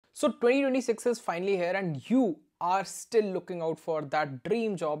So 2026 is finally here and you are still looking out for that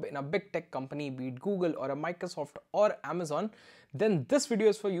dream job in a big tech company, be it Google or a Microsoft or Amazon, then this video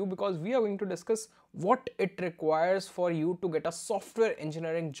is for you because we are going to discuss what it requires for you to get a software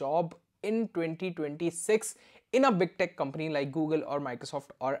engineering job in 2026 in a big tech company like Google or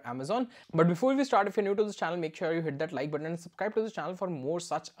Microsoft or Amazon. But before we start, if you're new to this channel, make sure you hit that like button and subscribe to this channel for more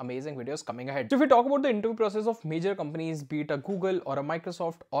such amazing videos coming ahead. So if we talk about the interview process of major companies, be it a Google or a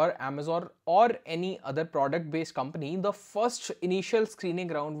Microsoft or Amazon or any other product based company, the first initial screening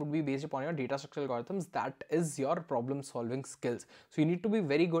round would be based upon your data structural algorithms. That is your problem solving skills. So you need to be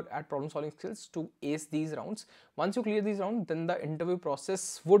very good at problem solving skills to ace these rounds. Once you clear these rounds, then the interview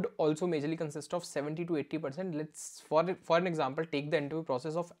process would also majorly consist of 70 to 80%. Let's, for an example, take the interview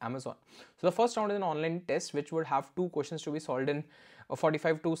process of Amazon. So the first round is an online test which would have 2 questions to be solved in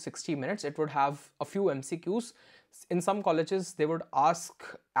 45 to 60 minutes. It would have a few MCQs. In some colleges, they would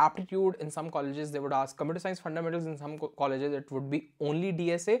ask aptitude. In some colleges, they would ask computer science fundamentals. In some colleges, it would be only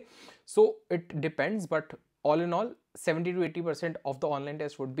DSA. So it depends, but all in all, 70 to 80% of the online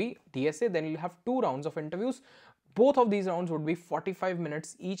test would be DSA. Then you'll have 2 rounds of interviews. Both of these rounds would be 45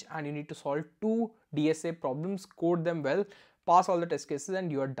 minutes each and you need to solve 2 DSA problems, code them well, pass all the test cases and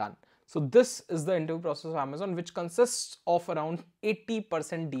you are done. So this is the interview process of Amazon, which consists of around 80%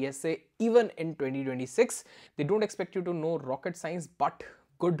 DSA even in 2026. They don't expect you to know rocket science, but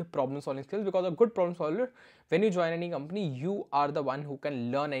good problem solving skills, because a good problem solver, when you join any company, you are the one who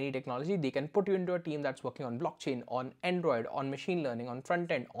can learn any technology. They can put you into a team that's working on blockchain, on Android, on machine learning, on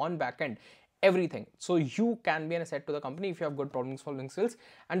front end, on back end, everything. So you can be an asset to the company if you have good problem solving skills,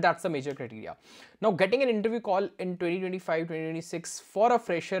 and that's the major criteria. Now, getting an interview call in 2025, 2026 for a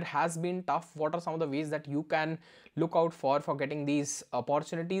fresher has been tough. What are some of the ways that you can look out for getting these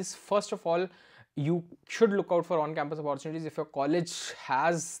opportunities? First of all, you should look out for on-campus opportunities. If your college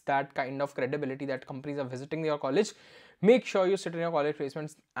has that kind of credibility that companies are visiting your college, make sure you sit in your college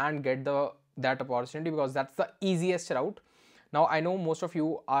placements and get that opportunity, because that's the easiest route. Now, I know most of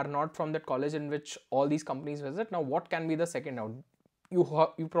you are not from that college in which all these companies visit. Now, what can be the second route?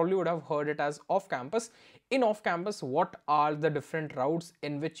 You probably would have heard it as off-campus. In off-campus, what are the different routes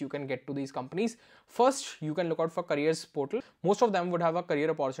in which you can get to these companies? First, you can look out for careers portal. Most of them would have a career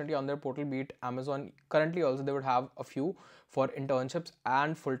opportunity on their portal, be it Amazon. Currently also, they would have a few for internships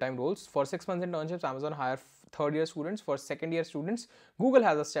and full-time roles. For 6 months internships, Amazon hire third-year students. For second-year students, Google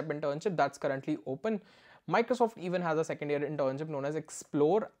has a step internship that's currently open. Microsoft even has a second-year internship known as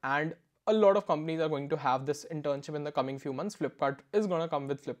Explore, and a lot of companies are going to have this internship in the coming few months. Flipkart is going to come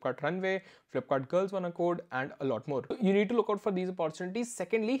with Flipkart Runway, Flipkart Girls Wanna Code, and a lot more. You need to look out for these opportunities.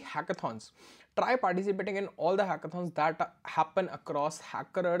 Secondly, hackathons. Try participating in all the hackathons that happen across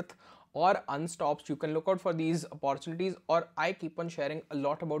Hacker Earth or Unstopped. You can look out for these opportunities, or I keep on sharing a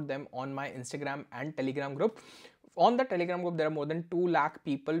lot about them on my Instagram and Telegram group. On the Telegram group, there are more than 2 lakh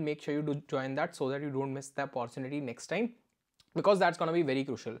people. Make sure you do join that so that you don't miss the opportunity next time, because that's going to be very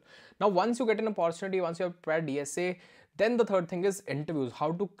crucial. Now, once you get an opportunity, once you have prepared DSA, then the third thing is interviews.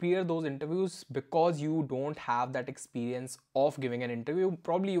 How to clear those interviews, because you don't have that experience of giving an interview.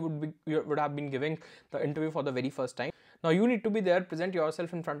 Probably you would have been giving the interview for the very first time. Now, you need to be there, present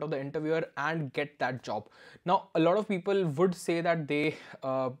yourself in front of the interviewer and get that job. Now, a lot of people would say that they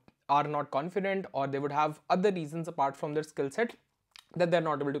are not confident, or they would have other reasons apart from their skill set that they're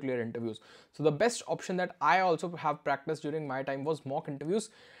not able to clear interviews. So the best option that I also have practiced during my time was mock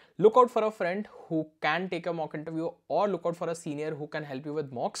interviews. Look out for a friend who can take a mock interview, or look out for a senior who can help you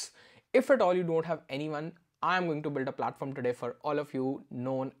with mocks. If at all you don't have anyone, I'm going to build a platform today for all of you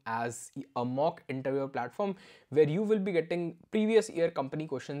known as a mock interviewer platform, where you will be getting previous year company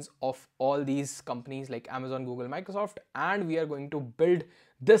questions of all these companies like Amazon, Google, Microsoft, and we are going to build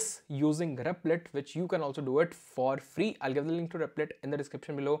this using Replit, which you can also do it for free. I'll give the link to Replit in the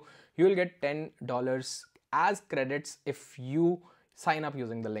description below. You will get $10 as credits if you sign up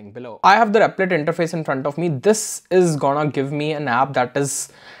using the link below. I have the Replit interface in front of me. This is gonna give me an app that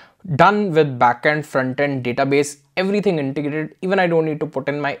is done with backend, front-end, database, everything integrated. Even I don't need to put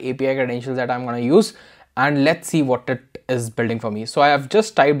in my API credentials that I'm going to use. And let's see what it is building for me. So I have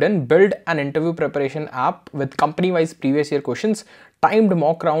just typed in build an interview preparation app with company-wise previous year questions, timed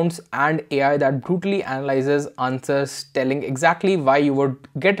mock rounds, and AI that brutally analyzes answers, telling exactly why you would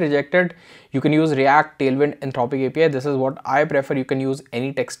get rejected. You can use React, Tailwind, Anthropic API. This is what I prefer. You can use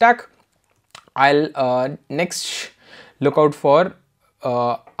any tech stack. I'll next look out for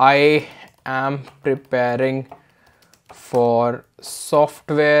I am preparing for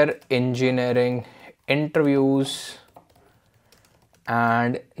software engineering interviews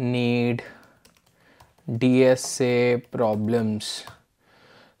and need DSA problems.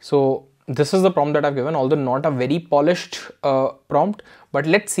 So this is the prompt that I've given, although not a very polished prompt, but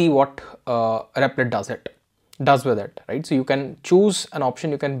let's see what Replit does with it, right? So you can choose an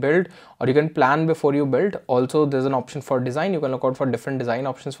option, you can build, or you can plan before you build. Also, there's an option for design. You can look out for different design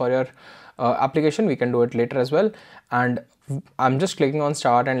options for your application. We can do it later as well. And I'm just clicking on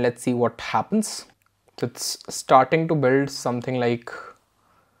start and let's see what happens. So it's starting to build something like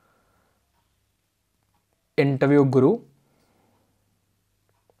interview guru.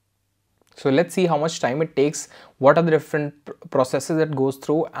 So let's see how much time it takes, what are the different processes it goes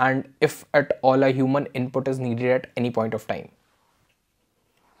through, and if at all a human input is needed at any point of time.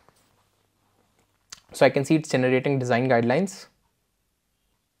 So I can see it's generating design guidelines.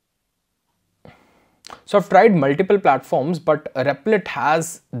 So I've tried multiple platforms, but Replit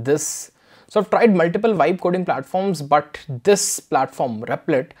has this. So I've tried multiple vibe coding platforms, but this platform,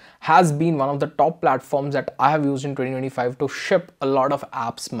 Replit, has been one of the top platforms that I have used in 2025 to ship a lot of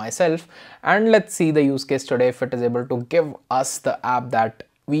apps myself. And let's see the use case today, if it is able to give us the app that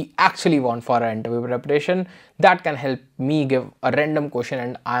we actually want for our interview preparation. That can help me give a random question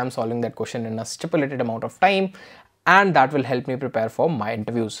and I am solving that question in a stipulated amount of time. And that will help me prepare for my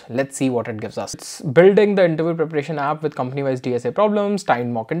interviews. Let's see what it gives us. It's building the interview preparation app with company-wise DSA problems,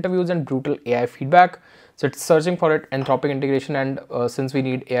 timed mock interviews, and brutal AI feedback. So it's searching for it, anthropic integration, and since we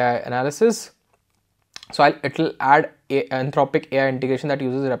need AI analysis, so it'll add anthropic AI integration that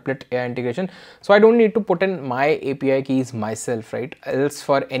uses Replit AI integration. So I don't need to put in my API keys myself, right? Else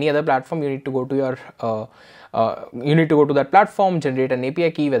for any other platform, you need to go to your that platform, generate an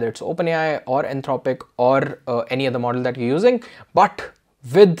API key, whether it's OpenAI or Anthropic or any other model that you're using. But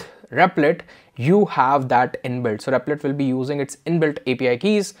with Replit, you have that inbuilt. So Replit will be using its inbuilt API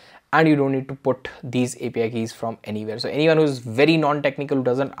keys, and you don't need to put these API keys from anywhere. So anyone who's very non-technical, who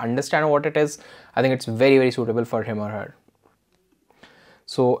doesn't understand what it is, I think it's very, very suitable for him or her.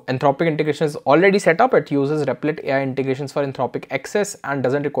 So Anthropic integration is already set up. It uses Replit AI integrations for Anthropic access and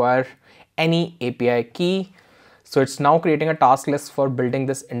doesn't require any API key. So it's now creating a task list for building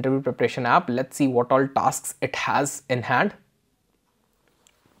this interview preparation app. Let's see what all tasks it has in hand.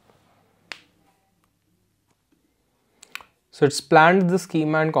 So it's planned the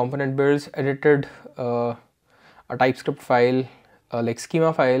schema and component builds, edited a TypeScript file, like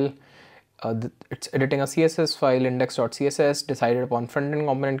schema file. It's editing a CSS file, index.css, decided upon front-end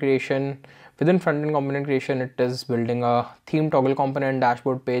component creation. Within front-end component creation, it is building a theme toggle component,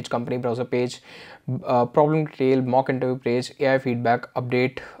 dashboard page, company browser page, problem detail, mock interview page, AI feedback,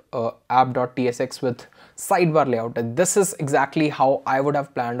 update, app.tsx with sidebar layout. And this is exactly how I would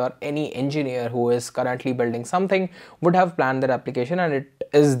have planned, or any engineer who is currently building something would have planned their application, and it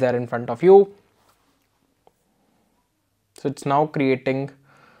is there in front of you. So it's now creating.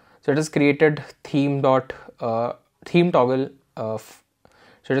 So it has created theme toggle.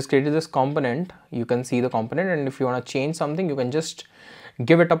 So it has created this component. You can see the component, and if you want to change something, you can just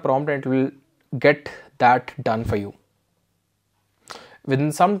give it a prompt and it will get that done for you.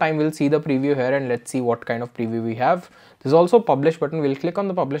 Within some time, we'll see the preview here, and let's see what kind of preview we have. There's also a publish button. We'll click on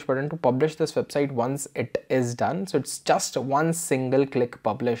the publish button to publish this website once it is done. So it's just one single click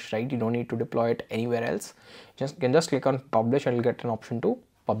publish, right? You don't need to deploy it anywhere else. You can just click on publish and you'll get an option to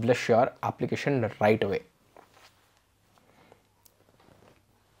publish your application right away.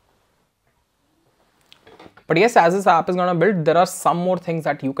 But yes, as this app is gonna build, there are some more things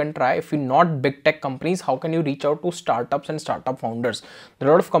that you can try. If you're not big tech companies, how can you reach out to startups and startup founders? There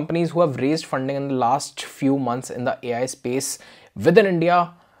are a lot of companies who have raised funding in the last few months in the AI space within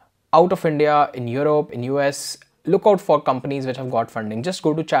India, out of India, in Europe, in US. Look out for companies which have got funding. Just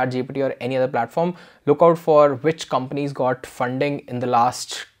go to ChatGPT or any other platform. Look out for which companies got funding in the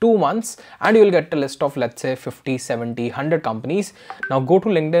last 2 months, and you will get a list of, let's say, 50, 70, 100 companies. Now go to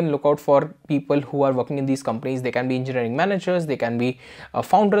LinkedIn, look out for people who are working in these companies. They can be engineering managers, they can be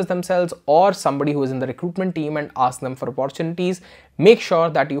founders themselves, or somebody who is in the recruitment team, and ask them for opportunities. Make sure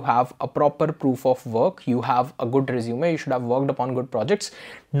that you have a proper proof of work. You have a good resume. You should have worked upon good projects,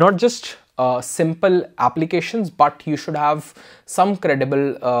 not just simple applications, but you should have some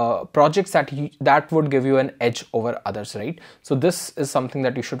credible projects that would give you an edge over others, right? So this is something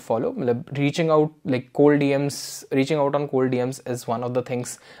that you should follow. Reaching out on cold DMs is one of the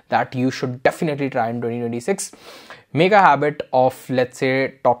things that you should definitely try in 2026. Make a habit of, let's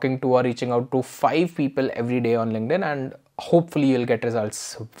say, talking to or reaching out to 5 people every day on LinkedIn, and hopefully you'll get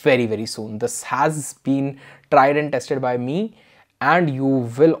results very, very soon. This has been tried and tested by me, and you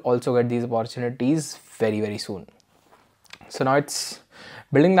will also get these opportunities very, very soon. So now it's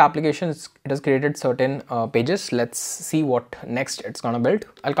building the application. It has created certain pages. Let's see what next it's gonna build.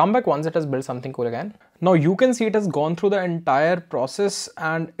 I'll come back once it has built something cool again. Now you can see it has gone through the entire process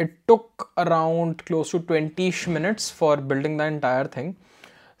and it took around close to 20-ish minutes for building the entire thing.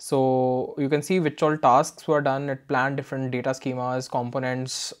 So you can see which all tasks were done. It planned different data schemas,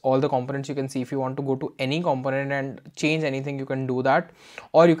 components, all the components. You can see if you want to go to any component and change anything, you can do that,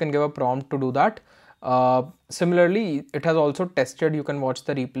 or you can give a prompt to do that. Similarly, it has also tested. You can watch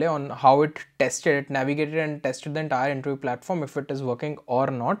the replay on how it tested, it navigated and tested the entire interview platform if it is working or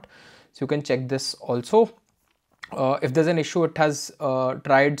not. So you can check this also. If there's an issue, it has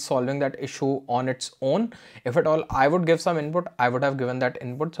tried solving that issue on its own. If at all I would give some input, I would have given that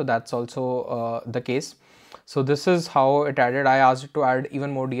input. So that's also the case. So this is how it added. I asked it to add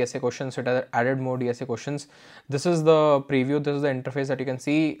even more DSA questions. So it added more DSA questions. This is the preview. This is the interface that you can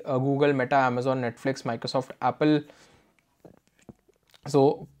see. Google, Meta, Amazon, Netflix, Microsoft, Apple.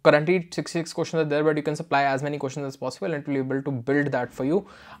 So currently 66 questions are there, but you can supply as many questions as possible and it will be able to build that for you.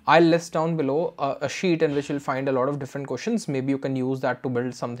 I'll list down below a sheet in which you'll find a lot of different questions. Maybe you can use that to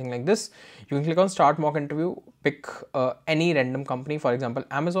build something like this. You can click on start mock interview, pick any random company, for example,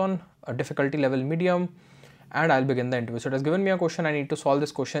 Amazon, a difficulty level medium, and I'll begin the interview. So it has given me a question. I need to solve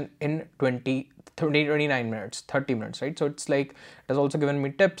this question in 29 minutes, 30 minutes, right? So it's like, it has also given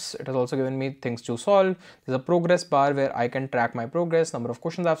me tips. It has also given me things to solve. There's a progress bar where I can track my progress, number of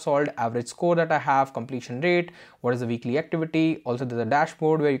questions I've solved, average score that I have, completion rate, what is the weekly activity. Also, there's a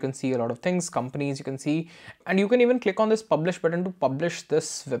dashboard where you can see a lot of things, companies you can see, and you can even click on this publish button to publish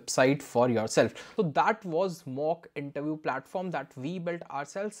this website for yourself. So that was mock interview platform that we built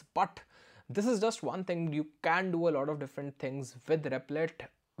ourselves, but this is just one thing. You can do a lot of different things with Replit,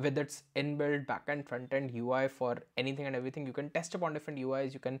 with its inbuilt backend, frontend UI for anything and everything. You can test upon different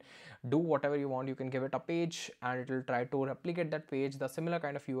UIs. You can do whatever you want. You can give it a page and it will try to replicate that page, the similar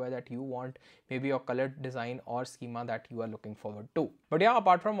kind of UI that you want, maybe your colored design or schema that you are looking forward to. But yeah,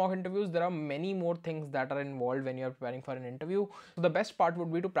 apart from mock interviews, there are many more things that are involved when you're preparing for an interview. So the best part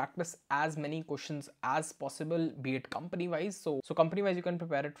would be to practice as many questions as possible, be it company wise. So company wise, you can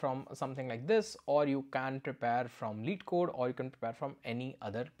prepare it from something like this, or you can prepare from LeetCode, or you can prepare from any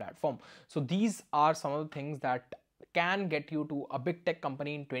other platform. So these are some of the things that can get you to a big tech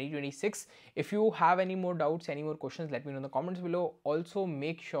company in 2026. If you have any more doubts, any more questions, let me know in the comments below. Also,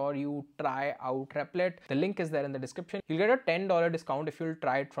 make sure you try out Replit. The link is there in the description. You'll get a $10 discount if you'll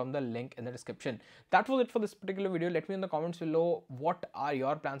try it from the link in the description. That was it for this particular video. Let me know in the comments below what are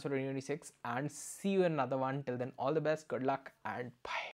your plans for 2026, and see you in another one. Till then, all the best, good luck, and bye.